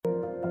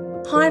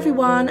Hi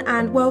everyone,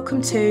 and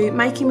welcome to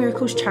Making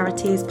Miracles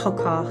Charity's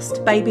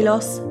podcast, Baby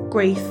Loss,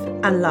 Grief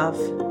and Love.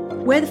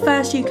 We're the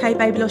first UK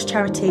baby loss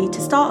charity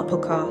to start a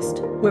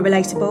podcast. We're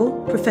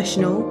relatable,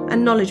 professional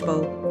and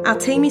knowledgeable. Our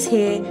team is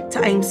here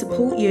to aim to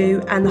support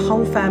you and the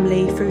whole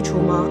family through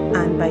trauma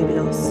and baby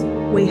loss.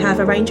 We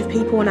have a range of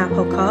people on our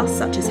podcast,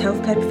 such as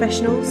healthcare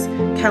professionals,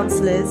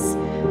 counsellors,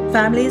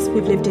 families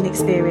with lived-in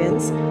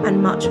experience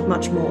and much,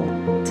 much more.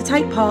 To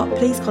take part,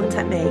 please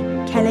contact me,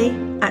 Kelly,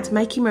 at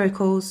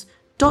makingmiracles.org.uk.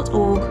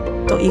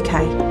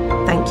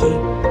 Thank you.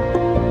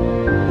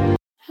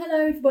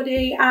 Hello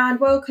everybody and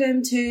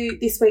welcome to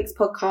this week's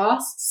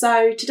podcast.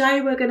 So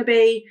today we're going to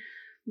be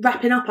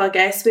wrapping up, I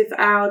guess, with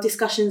our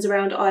discussions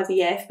around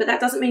IVF, but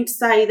that doesn't mean to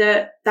say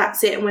that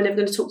that's it and we're never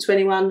going to talk to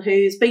anyone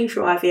who's been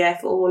through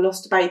IVF or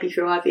lost a baby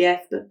through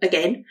IVF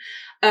again.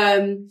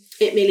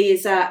 It merely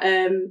is that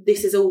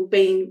this has all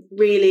been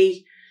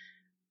really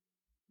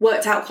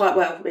worked out quite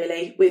well,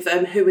 really, with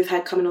who we've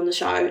had coming on the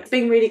show. It's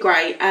been really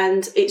great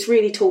and it's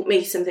really taught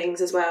me some things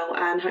as well,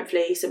 and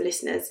hopefully some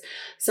listeners.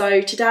 So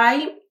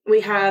today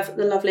we have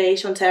the lovely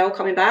Chantel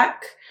coming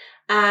back,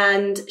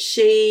 and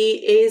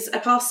she is a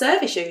past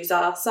service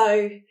user.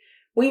 So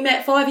we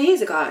met 5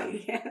 years ago.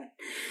 Yeah.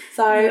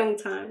 So a long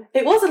time.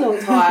 It was a long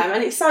time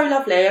and it's so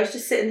lovely. I was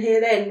just sitting here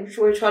then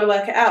before we were trying to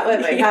work it out,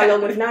 weren't we? How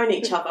long we've known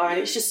each other, and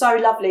it's just so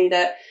lovely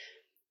that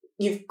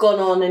you've gone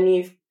on and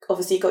you've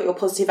obviously got your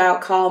positive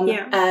outcome,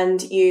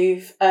 and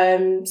you've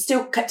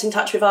still kept in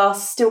touch with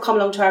us, still come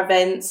along to our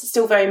events,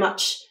 still very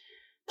much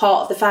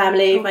part of the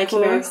family of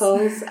Making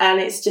Miracles, and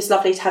it's just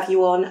lovely to have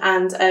you on,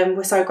 and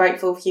we're so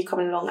grateful for you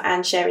coming along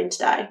and sharing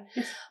today.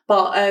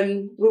 But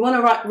we want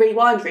to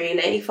rewind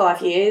really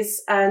 5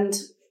 years and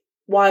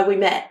why we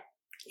met.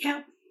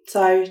 Yeah.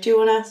 So do you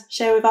want to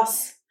share with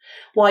us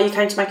why you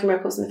came to Making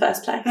Miracles in the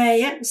first place?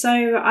 Yeah,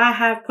 so I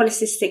have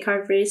polycystic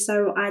ovaries,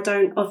 so I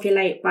don't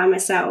ovulate by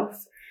myself.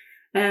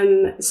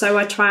 So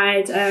I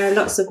tried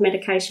lots of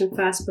medication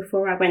first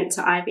before I went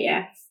to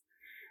IVF.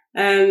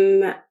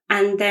 And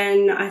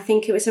then I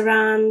think it was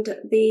around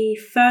the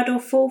third or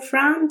fourth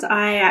round,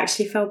 I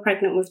actually fell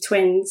pregnant with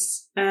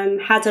twins.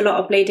 Had a lot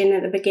of bleeding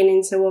at the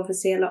beginning, so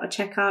obviously a lot of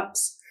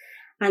checkups.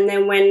 And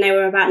then when they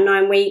were about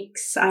 9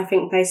 weeks, I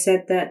think they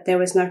said that there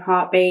was no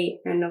heartbeat,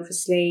 and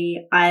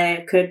obviously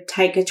I could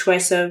take a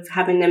choice of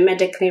having them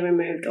medically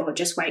removed or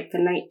just wait for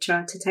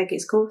nature to take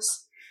its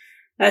course.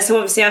 So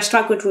obviously I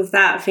struggled with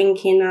that,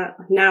 thinking that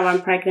now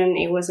I'm pregnant,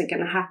 it wasn't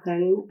going to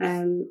happen.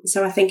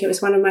 So I think it was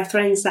one of my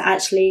friends that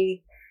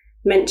actually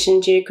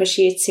mentioned you because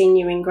she had seen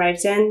you in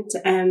Gravesend,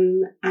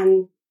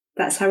 and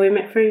that's how we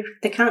met through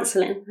the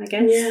counselling, I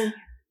guess.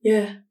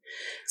 Yeah.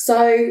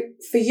 So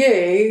for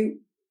you,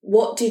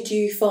 what did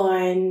you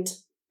find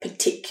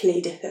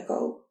particularly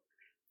difficult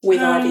with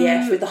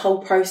IVF, with the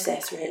whole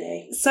process,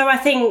 really? So I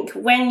think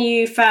when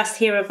you first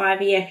hear of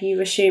IVF,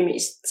 you assume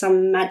it's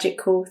some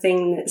magical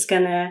thing that's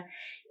going to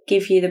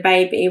give you the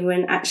baby,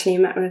 when actually,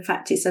 in matter of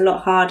fact, it's a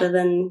lot harder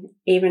than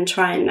even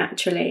trying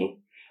naturally.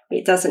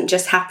 It doesn't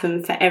just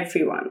happen for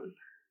everyone.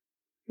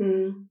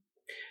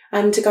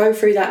 And to go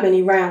through that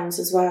many rounds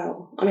as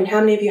well. I mean, how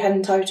many have you had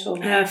in total?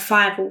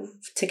 5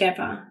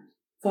 altogether.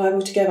 5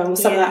 altogether. And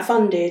was some of that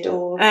funded,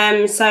 or?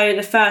 So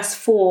the first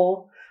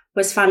 4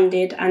 was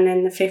funded, and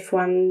then the 5th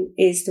one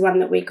is the one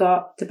that we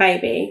got, the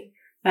baby,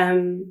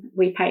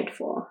 we paid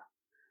for.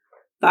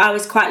 But I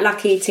was quite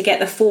lucky to get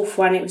the 4th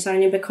one. It was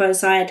only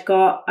because I had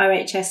got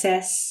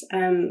OHSS,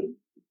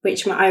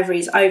 which my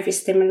ovaries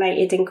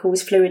overstimulated and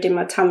caused fluid in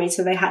my tummy,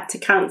 so they had to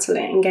cancel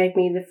it and gave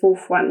me the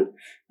 4th one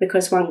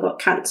because one got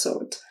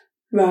cancelled.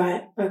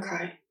 Right,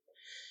 okay.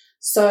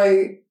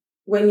 So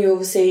when you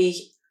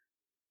obviously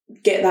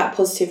get that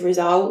positive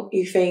result,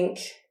 you think,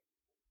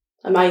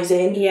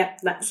 amazing. Yeah,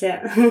 that's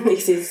it.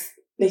 this is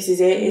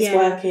it, it's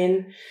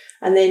working.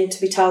 And then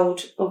to be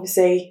told,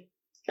 obviously,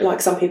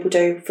 like some people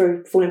do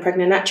through falling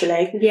pregnant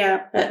naturally,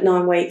 at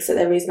 9 weeks, that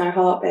there is no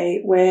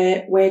heartbeat,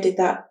 where did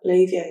that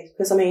leave you?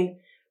 Because I mean,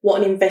 what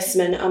an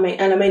investment. I mean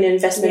an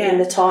investment in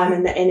the time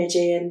and the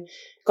energy and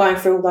going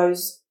through all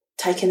those,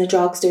 taking the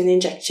drugs, doing the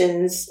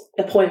injections,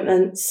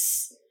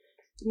 appointments.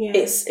 Yeah.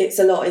 It's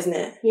a lot, isn't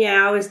it?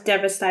 Yeah, I was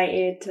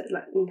devastated.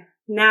 Like,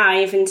 now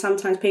even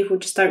sometimes people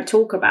just don't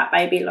talk about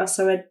baby loss,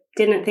 so I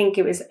didn't think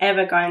it was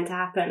ever going to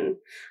happen.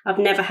 I've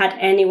never had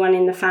anyone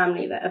in the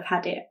family that have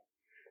had it.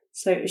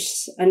 So it was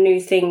just a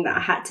new thing that I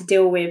had to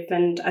deal with,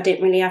 and I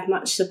didn't really have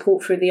much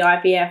support through the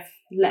IVF,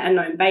 let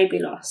alone baby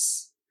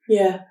loss.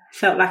 Yeah. I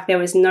felt like there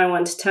was no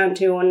one to turn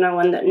to or no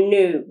one that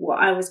knew what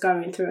I was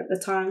going through at the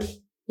time.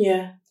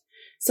 Yeah.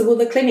 So were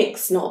the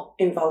clinics not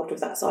involved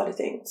with that side of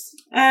things?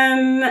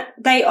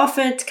 They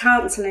offered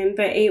counselling,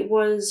 but it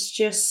was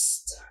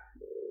just,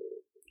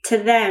 to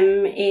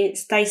them,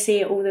 they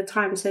see it all the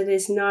time, so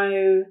there's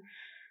no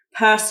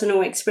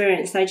personal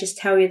experience. They just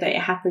tell you that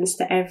it happens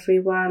to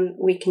everyone.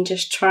 We can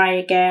just try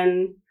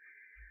again.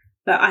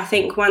 But I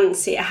think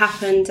once it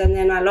happened and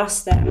then I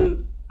lost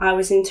them, I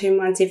was in 2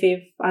 minds if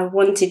I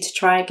wanted to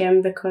try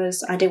again,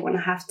 because I didn't want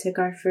to have to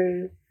go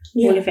through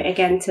all of it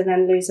again to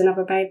then lose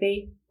another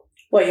baby.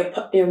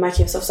 Well, you're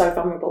making yourself so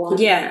vulnerable, aren't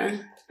you? Yeah.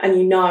 And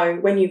you know,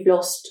 when you've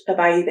lost a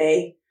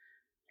baby,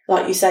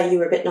 like you say, you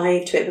were a bit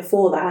naive to it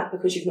before that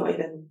because you've not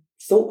even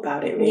thought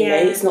about it really. Yeah.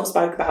 It's not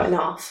spoke about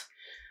enough.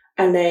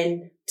 And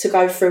then to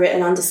go through it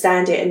and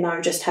understand it and know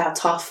just how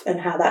tough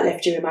and how that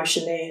left you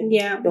emotionally and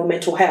your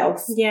mental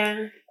health.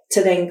 Yeah.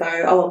 To then go,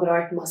 oh, I'm going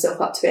to open myself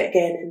up to it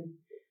again and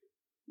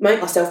make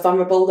myself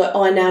vulnerable, that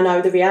I now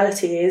know the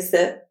reality is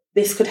that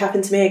this could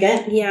happen to me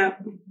again. Yeah,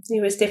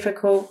 it was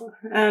difficult.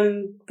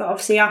 But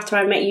obviously after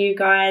I met you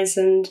guys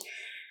and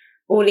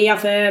all the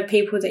other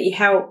people that you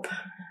help,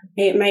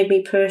 it made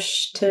me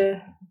push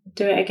to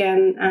do it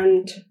again.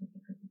 And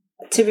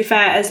to be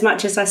fair, as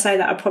much as I say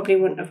that I probably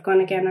wouldn't have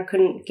gone again, I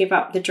couldn't give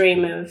up the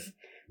dream of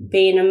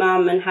being a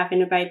mum and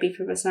having a baby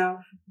for myself.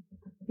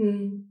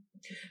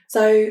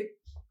 So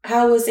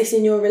how was this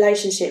in your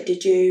relationship?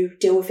 Did you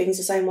deal with things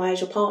the same way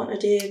as your partner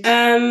did?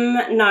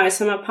 No,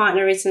 so my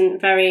partner isn't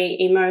very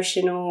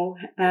emotional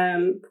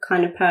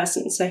kind of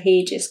person, so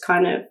he just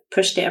kind of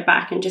pushed it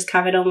back and just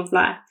carried on with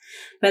life.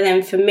 But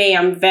then for me,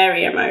 I'm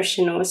very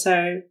emotional,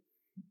 so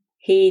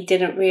he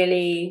didn't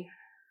really,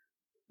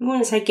 I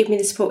wouldn't say give me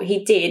the support.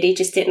 He did, he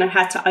just didn't know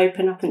how to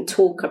open up and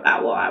talk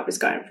about what I was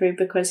going through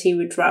because he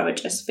would rather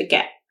just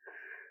forget.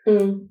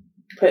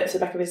 Put it to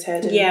the back of his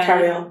head and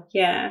carry on.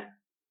 Yeah.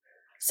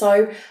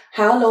 So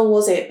how long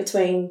was it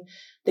between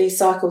these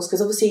cycles?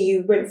 Because obviously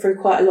you went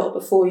through quite a lot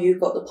before you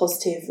got the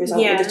positive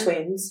result with the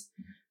twins.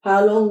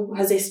 How long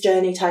has this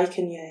journey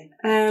taken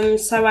you?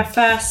 So I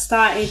first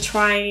started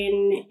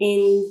trying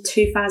in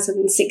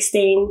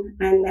 2016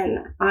 and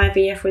then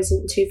IVF was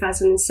in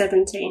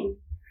 2017.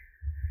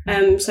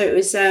 So it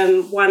was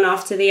one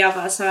after the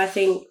other. So I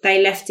think they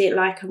left it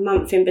like a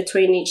month in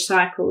between each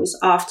cycles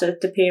after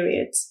the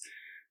periods.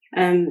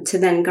 To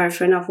then go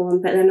for another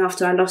one. But then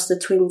after I lost the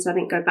twins, I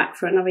didn't go back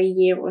for another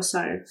year or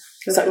so.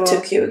 So it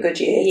took you a good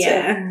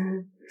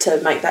year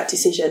to make that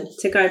decision.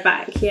 To go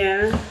back,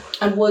 yeah.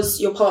 And was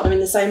your partner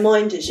in the same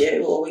mind as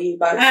you, or were you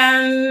both?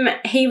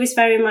 He was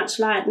very much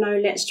like, no,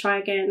 let's try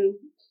again.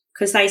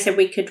 Because they said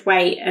we could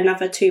wait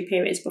another 2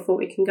 periods before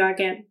we can go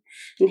again.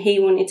 And he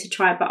wanted to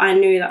try, but I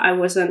knew that I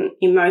wasn't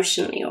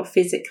emotionally or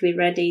physically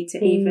ready to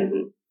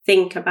even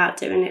think about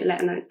doing it,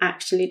 let alone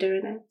actually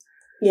doing it.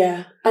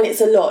 Yeah, and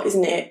it's a lot,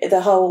 isn't it?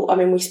 The whole, I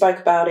mean, we spoke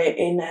about it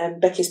in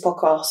Becky's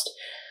podcast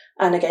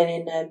and again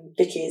in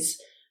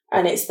Vicky's,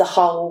 and it's the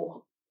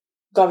whole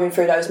going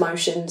through those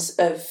motions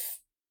of,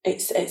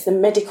 it's the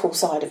medical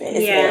side of it,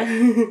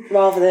 isn't it?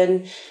 Rather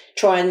than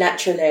trying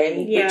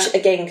naturally, which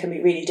again can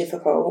be really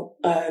difficult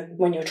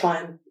when you're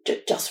trying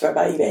just for a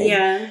baby.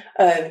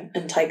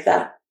 And take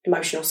that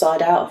emotional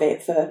side out of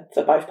it for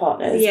both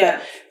partners.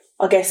 But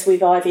I guess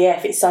with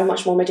IVF, it's so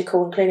much more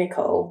medical and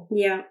clinical.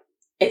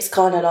 It's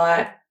kind of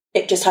like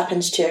it just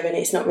happens to you and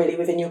it's not really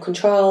within your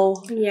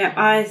control. Yeah,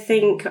 I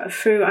think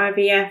through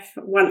IVF,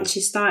 once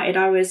you started,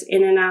 I was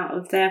in and out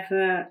of there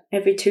for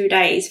every 2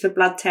 days for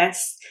blood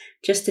tests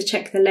just to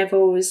check the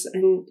levels.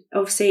 And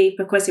obviously,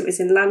 because it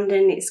was in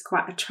London, it's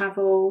quite a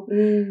travel.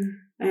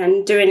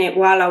 And doing it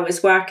while I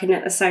was working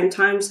at the same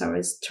time. So I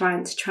was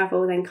trying to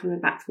travel, then coming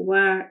back for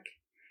work.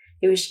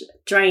 It was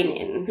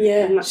draining.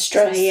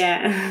 Stress.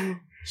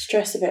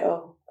 Stress of it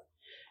all.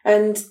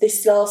 And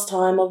this last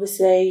time,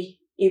 obviously,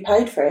 you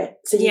paid for it.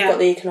 So you've got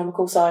the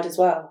economical side as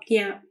well.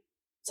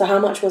 So how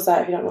much was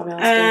that, if you don't mind me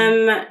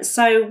asking?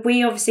 So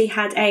we obviously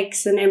had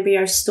eggs and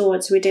embryos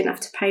stored, so we didn't have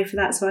to pay for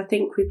that. So I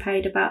think we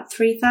paid about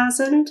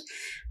 3,000.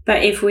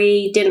 But if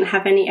we didn't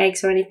have any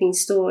eggs or anything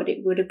stored, it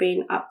would have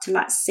been up to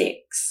like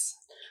 6.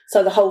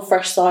 So the whole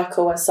fresh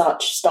cycle as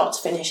such, start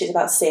to finish, is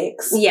about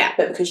 6.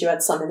 But because you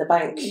had some in the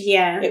bank,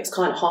 it was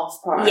kind of half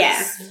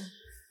price.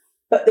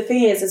 But the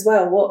thing is as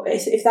well, what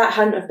if that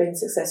hadn't have been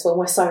successful, and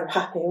we're so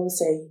happy,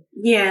 obviously,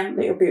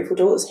 that your beautiful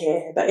daughter's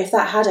here, but if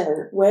that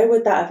hadn't, where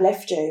would that have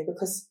left you?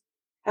 Because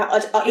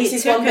this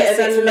is one bit of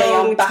it for me,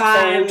 I'm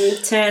baffled.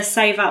 It took us a long time to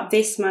save up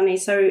this money,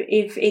 so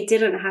if it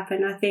didn't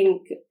happen, I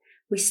think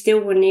we still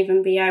wouldn't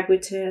even be able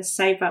to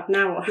save up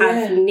now or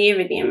have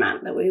near the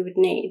amount that we would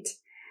need.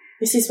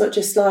 This is what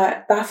just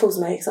like baffles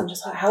me, because I'm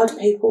just like, how do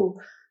people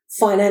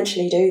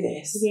financially do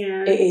this?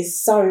 It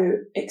is so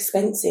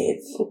expensive.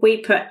 We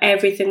put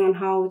everything on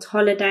hold.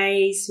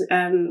 Holidays,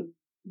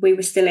 we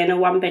were still in a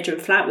 1-bedroom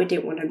flat. We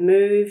didn't want to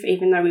move,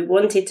 even though we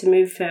wanted to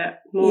move for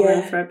more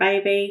room for a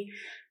baby.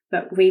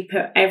 But we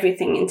put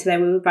everything into there.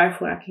 We were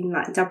both working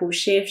like double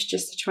shifts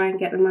just to try and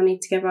get the money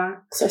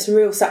together. So it's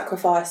real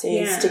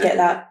sacrifices to get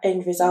that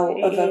end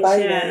result of a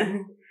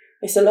baby.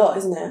 It's a lot,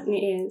 isn't it?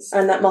 It is.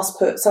 And that must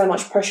put so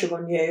much pressure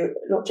on you,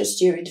 not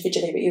just you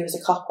individually, but you as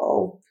a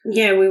couple.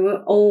 Yeah, we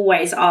were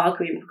always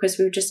arguing because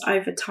we were just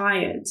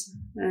overtired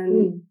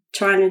and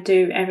trying to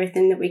do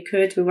everything that we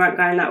could. We weren't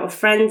going out with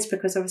friends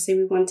because obviously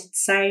we wanted to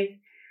save. It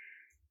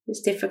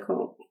was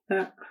difficult,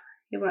 but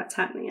it worked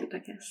out in the end, I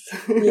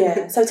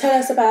guess. So tell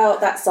us about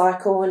that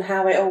cycle and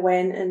how it all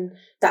went and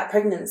that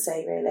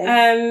pregnancy,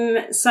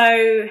 really.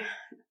 So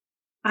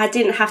I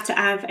didn't have to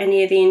have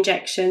any of the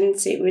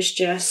injections. It was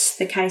just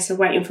the case of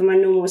waiting for my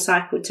normal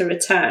cycle to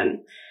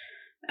return.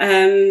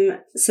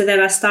 So then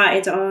I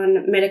started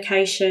on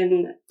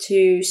medication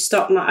to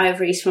stop my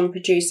ovaries from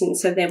producing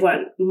so there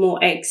weren't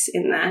more eggs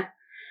in there.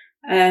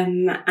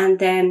 And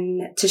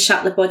then to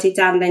shut the body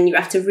down, then you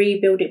have to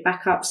rebuild it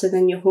back up so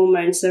then your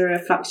hormones are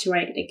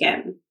fluctuated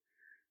again.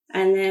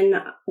 And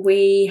then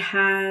we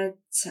had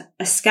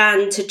a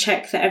scan to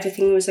check that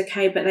everything was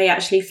okay, but they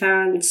actually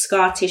found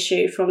scar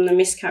tissue from the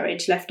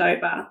miscarriage left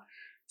over.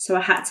 So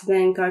I had to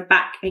then go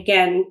back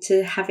again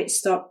to have it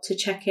stopped to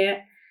check it.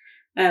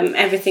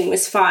 Everything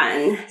was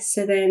fine.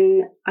 So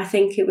then I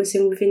think it was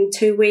within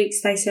 2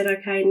 weeks, they said,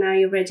 okay, now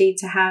you're ready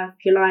to have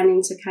your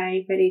linings,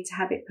 okay, ready to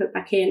have it put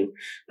back in.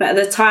 But at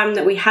the time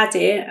that we had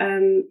it,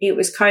 it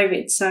was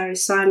COVID. So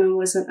Simon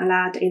wasn't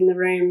allowed in the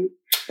room.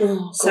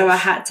 Oh, so I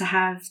had to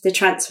have the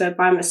transfer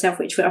by myself,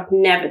 which I've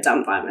never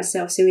done by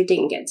myself. So we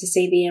didn't get to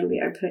see the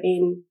embryo put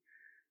in.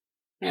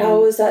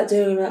 How was that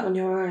doing that on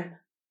your own?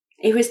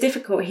 It was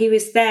difficult. He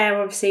was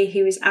there, obviously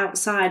he was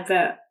outside,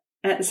 but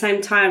at the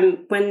same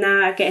time, when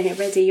they're getting it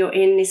ready, you're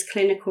in this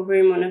clinical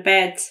room on a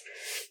bed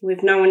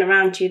with no one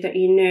around you that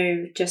you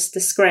knew, just the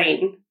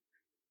screen.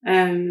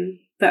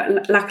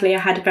 But luckily I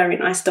had a very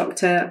nice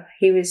doctor.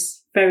 He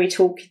was very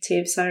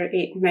talkative, so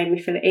it made me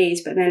feel at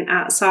ease. But then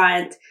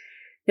outside,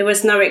 there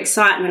was no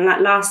excitement.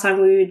 Like last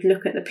time we would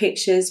look at the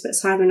pictures, but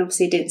Simon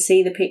obviously didn't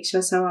see the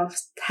picture, so I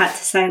had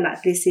to say,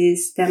 like, this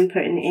is them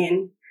putting it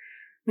in.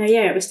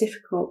 Yeah, it was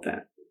difficult,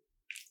 but...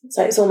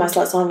 So it's almost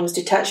like Simon was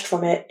detached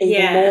from it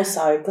even more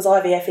so, because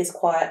IVF is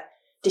quite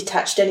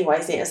detached anyway,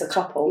 isn't it, as a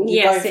couple?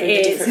 You go through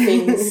the different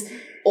things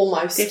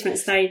almost different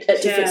stage,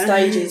 at different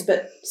stages,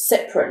 but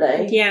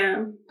separately.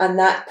 Yeah. And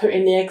that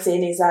putting the eggs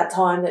in is that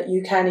time that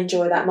you can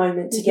enjoy that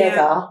moment together.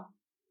 Yeah.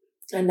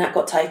 And that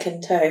got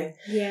taken too.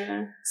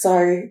 Yeah.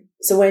 So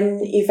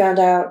when you found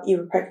out you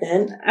were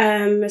pregnant?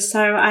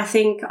 So I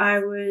think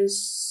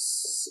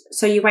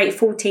so you wait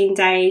 14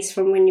 days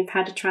from when you've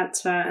had a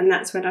transfer, and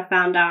that's when I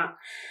found out.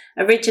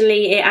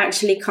 Originally, it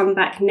actually come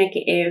back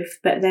negative,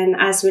 but then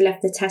as we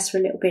left the test for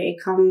a little bit, it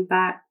come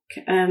back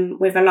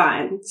with a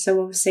line.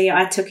 So obviously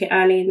I took it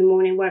early in the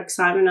morning, woke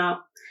Simon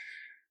up,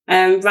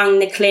 rang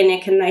the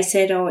clinic, and they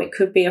said, oh, it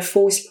could be a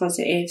false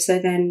positive. So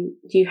then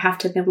you have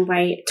to then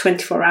wait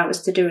 24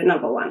 hours to do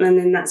another one. And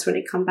then that's when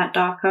it come back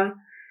darker.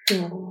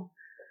 Oh.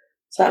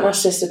 So that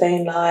must just have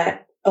been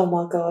like, oh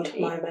my God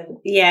moment.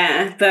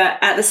 Yeah, but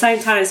at the same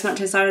time, as much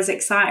as I was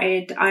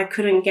excited, I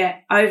couldn't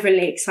get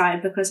overly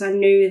excited because I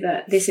knew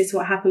that this is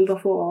what happened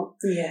before.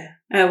 Yeah.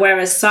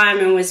 Whereas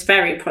Simon was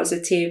very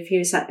positive. He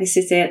was like, this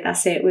is it,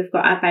 that's it, we've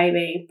got our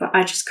baby. But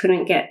I just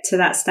couldn't get to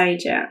that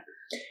stage yet.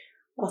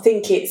 I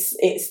think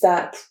it's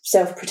that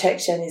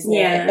self-protection, isn't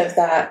it? Of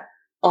that,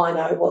 I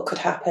know what could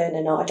happen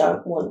and I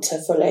don't want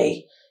to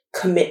fully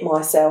commit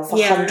myself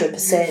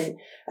 100%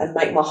 and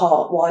make my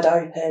heart wide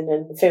open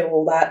and feel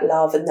all that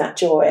love and that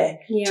joy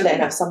to then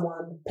have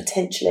someone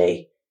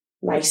potentially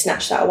may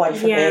snatch that away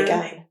from me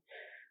again.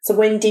 So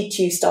when did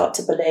you start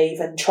to believe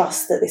and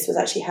trust that this was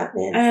actually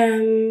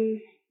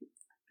happening?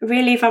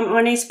 Really, if I'm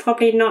honest,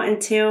 probably not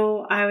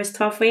until I was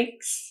 12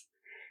 weeks,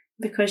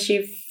 because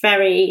you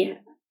very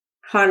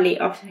hardly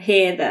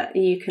hear that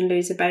you can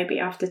lose a baby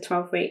after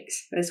 12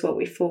 weeks, is what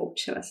we thought,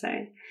 shall I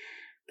say.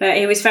 But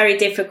it was very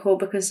difficult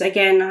because,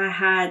 again, I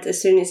had,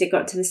 as soon as it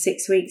got to the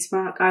 6 weeks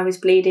mark, I was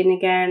bleeding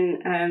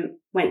again,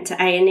 went to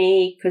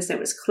A&E because there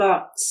was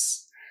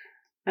clots.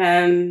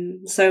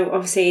 So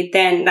obviously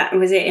then that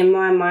was it in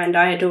my mind.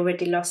 I had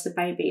already lost the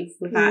baby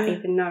without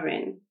even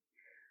knowing.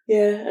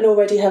 Yeah, and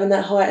already having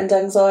that heightened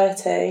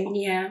anxiety.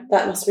 Yeah.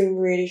 That must have been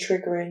really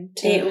triggering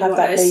to have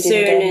that bleeding as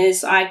soon again.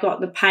 as I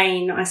got the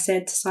pain, I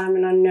said to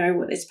Simon, I know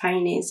what this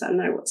pain is. I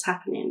know what's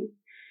happening.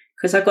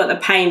 Because I got the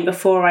pain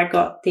before I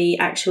got the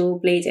actual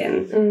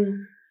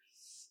bleeding.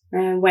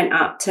 Went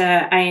up to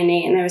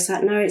A&E and they was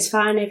like, no, it's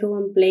fine,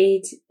 everyone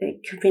bleeds, it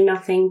could be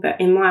nothing.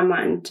 But in my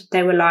mind,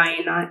 they were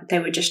lying. They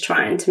were just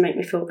trying to make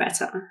me feel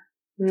better.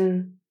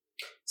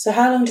 So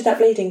how long did that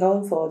bleeding go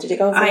on for? Did it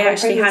go on for I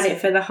actually had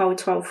it for the whole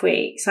 12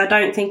 weeks. I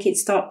don't think it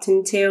stopped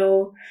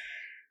until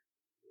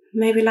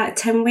maybe like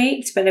 10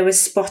 weeks, but there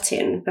was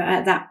spotting. But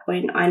at that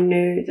point, I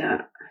knew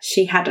that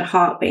she had a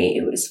heartbeat.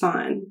 It was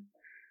fine.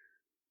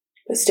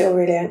 But still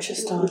really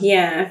anxious time.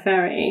 Yeah,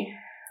 very.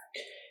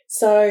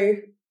 So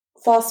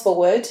fast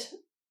forward,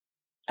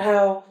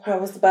 how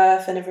was the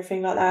birth and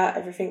everything like that?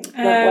 Everything went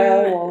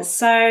well? Or?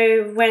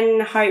 So when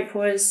Hope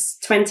was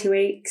 20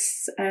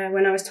 weeks,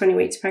 when I was 20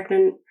 weeks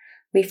pregnant,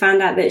 we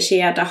found out that she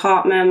had a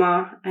heart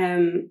murmur.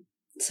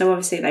 So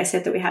obviously they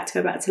said that we had to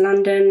go back to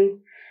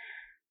London.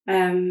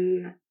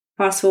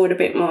 Fast forward a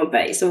bit more,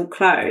 but it's all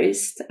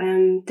closed.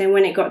 Then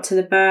when it got to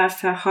the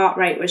birth, her heart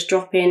rate was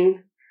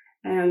dropping.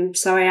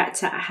 So I had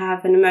to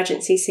have an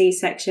emergency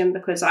C-section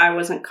because I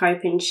wasn't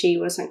coping, she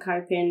wasn't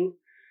coping.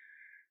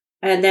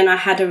 And then I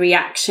had a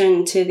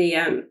reaction to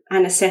the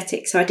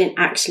anaesthetic, so I didn't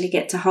actually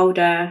get to hold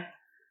her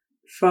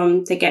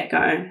from the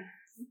get-go.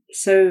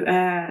 So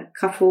a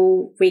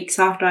couple weeks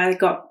after, I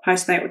got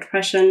postnatal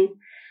depression,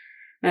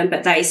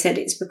 but they said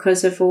it's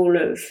because of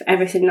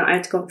everything that I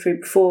had gone through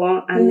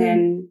before and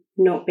then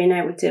not being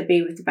able to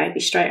be with the baby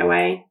straight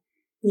away.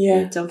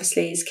 Yeah. It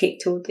obviously has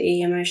kicked all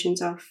the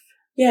emotions off.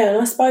 Yeah,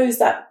 and I suppose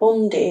that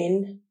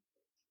bonding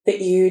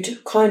that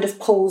you'd kind of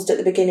paused at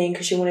the beginning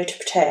because you wanted to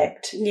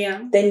protect.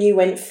 Yeah. Then you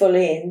went full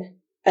in,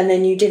 and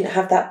then you didn't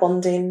have that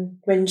bonding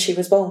when she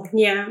was born.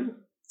 Yeah.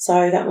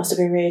 So that must have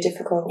been really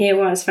difficult. It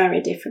was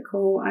very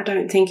difficult. I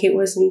don't think it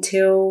was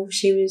until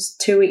she was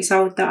 2 weeks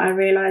old that I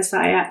realised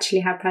that I actually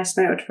had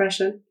postnatal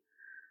depression.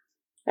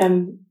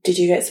 Did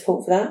you get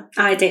support for that?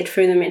 I did,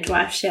 through the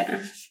midwife,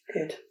 yeah.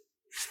 Good.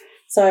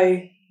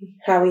 So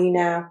how are you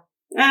now?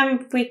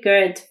 We're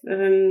good.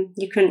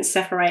 You couldn't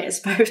separate us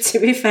both, to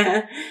be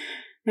fair.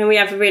 And we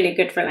have a really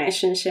good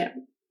relationship.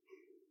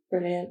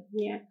 Brilliant.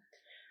 Yeah.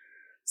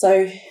 So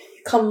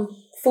you come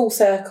full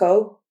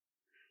circle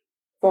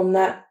from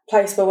that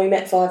place where we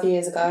met 5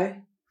 years ago.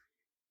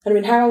 I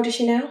mean, how old is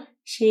she now?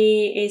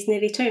 She is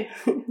nearly 2.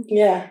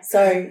 Yeah.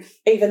 So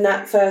even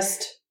that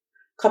first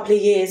couple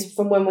of years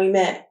from when we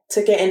met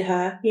to getting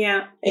her,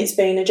 yeah, it's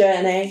been a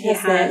journey. It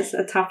has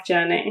a tough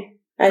journey,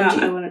 and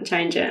but I wouldn't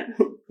change it.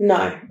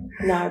 No,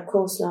 of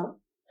course not.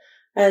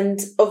 And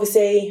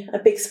obviously a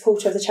big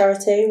supporter of the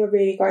charity. We're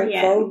really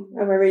grateful,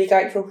 and we're really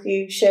grateful for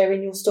you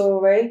sharing your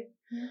story.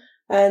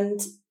 And,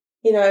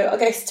 you know, I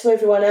guess to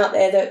everyone out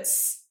there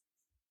that's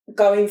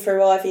going through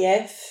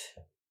IVF,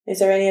 is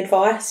there any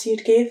advice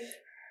you'd give?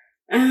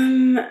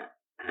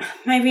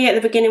 Maybe at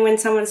the beginning when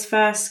someone's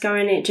first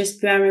going it,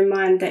 just bear in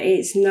mind that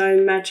it's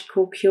no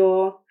magical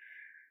cure.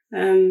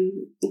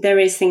 There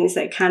is things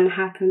that can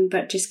happen,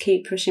 but just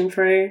keep pushing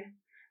through.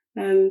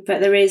 But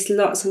there is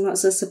lots and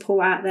lots of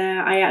support out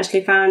there. I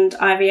actually found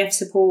IVF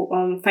support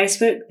on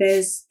Facebook.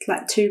 There's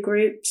like 2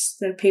 groups.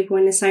 There are people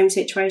in the same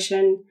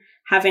situation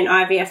having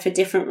IVF for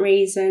different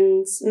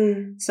reasons.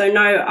 So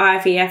no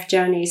IVF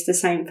journey is the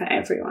same for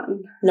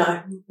everyone.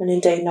 No, and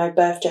indeed no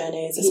birth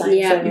journey is the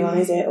same for anyone,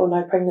 is it? Or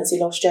no pregnancy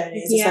loss journey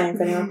is the same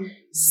for anyone.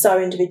 So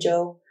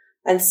individual.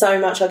 And so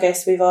much, I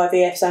guess, with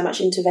IVF, so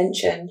much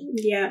intervention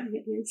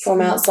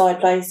from outside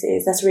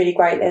places. That's really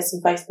great. There's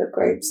some Facebook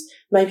groups.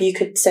 Maybe you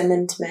could send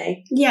them to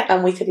me. Yeah.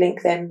 And we could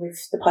link them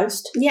with the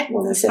post. Yeah,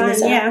 that's fine,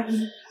 yeah.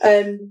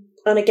 And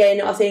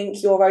again, I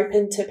think you're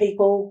open to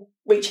people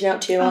reaching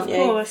out to you, aren't you?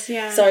 Of course,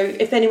 yeah. So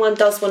if anyone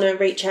does want to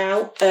reach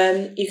out,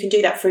 you can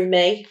do that through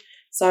me.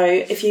 So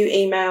if you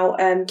email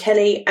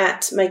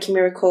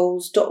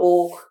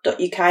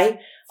kelly@makingmiracles.org.uk,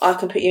 I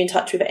can put you in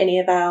touch with any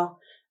of our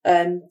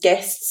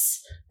guests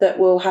that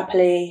will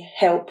happily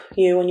help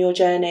you on your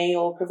journey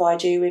or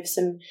provide you with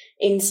some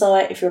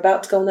insight if you're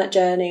about to go on that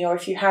journey, or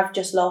if you have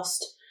just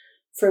lost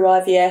through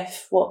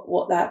IVF,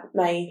 what that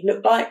may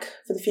look like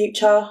for the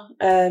future.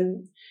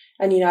 And,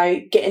 you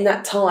know, getting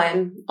that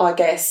time, I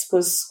guess,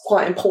 was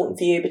quite important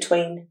for you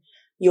between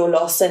your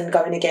loss and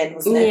going again,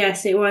 wasn't it?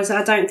 Yes, it was.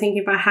 I don't think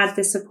if I had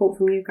the support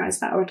from you guys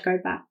that I would go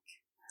back.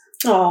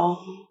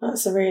 Oh,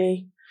 that's a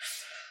really...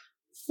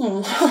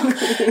 Well,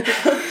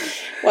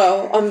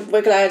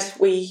 we're glad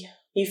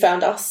you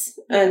found us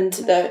and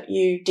that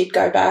you did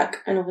go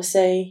back, and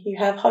obviously you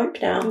have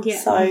hope now. Yeah.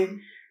 So a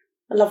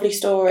lovely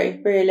story,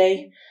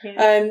 really.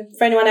 Yeah.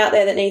 For anyone out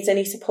there that needs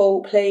any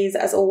support, please,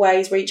 as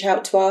always, reach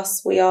out to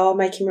us. We are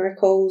Making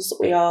Miracles.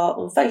 We are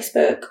on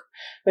Facebook.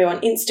 We're on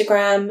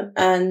Instagram,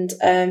 and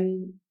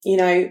you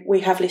know,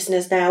 we have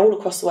listeners now all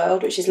across the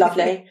world, which is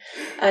lovely.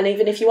 And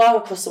even if you are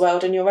across the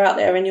world and you're out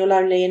there and you're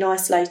lonely and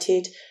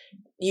isolated,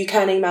 you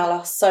can email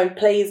us. So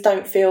please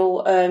don't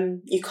feel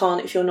you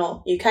can't if you're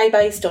not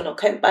UK-based or not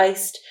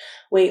Kent-based.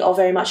 We are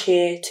very much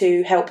here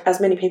to help as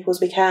many people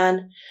as we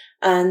can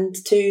and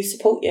to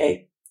support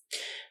you.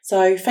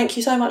 So thank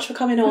you so much for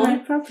coming on. No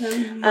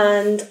problem.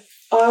 And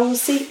I will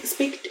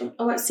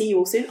I won't see you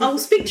all soon. I will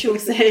speak to you all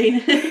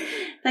soon.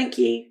 Thank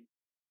you.